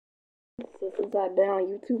So since I've been on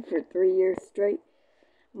YouTube for 3 years straight,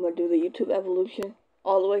 I'm gonna do the YouTube evolution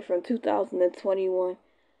all the way from 2021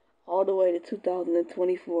 all the way to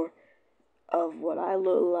 2024 of what I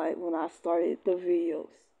look like when I started the videos.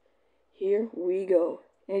 Here we go.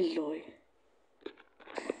 Enjoy.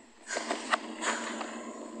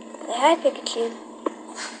 Hi Pikachu.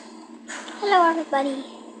 Hello everybody.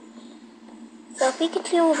 So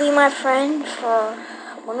Pikachu will be my friend for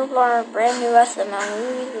one of our brand new SML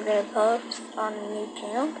movies we're going to post on a new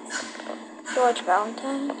channel. George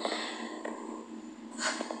Valentine.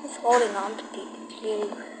 He's holding on to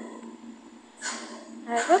Pikachu.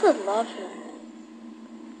 I really love him.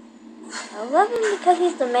 I love him because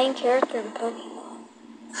he's the main character in Pokemon.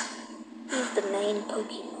 He's the main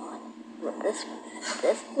Pokemon. Look, this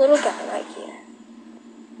little guy right here.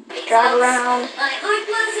 Drive around,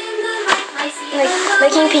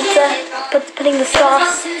 making pizza, putting the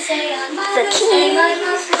sauce, the cheese,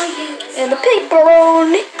 and the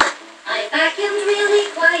pepperoni.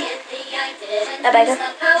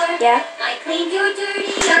 Yeah.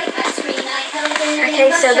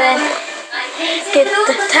 Okay, so then get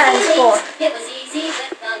the times 4. I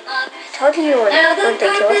told you were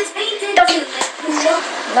ridiculous.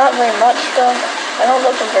 Not very much though. I don't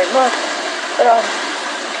look very much, but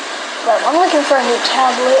I'm looking for a new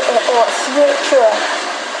tablet or a Switch or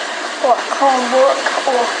a Chromebook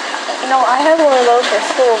or, I have one of those for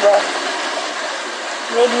school, but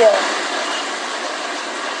maybe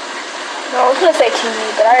I was gonna say TV,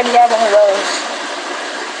 but I already have one of those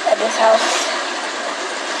at this house.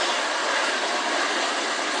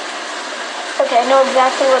 Okay, I know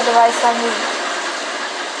exactly what device I need.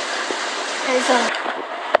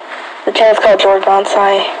 The channel's called George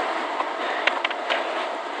Bonsai.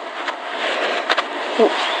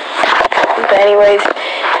 But anyways,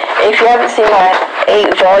 if you haven't seen my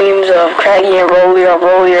 8 volumes of Craggy and Rolly or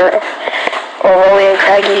Rolly and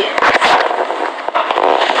Craggy,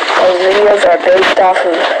 those videos are based off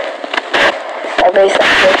the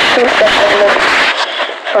two stuff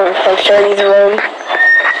from Shirley's room.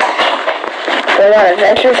 They're on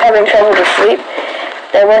adventures, having trouble to sleep.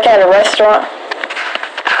 They work at a restaurant.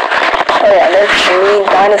 Oh yeah, there's a mean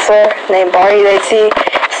dinosaur named Barney they see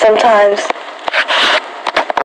sometimes.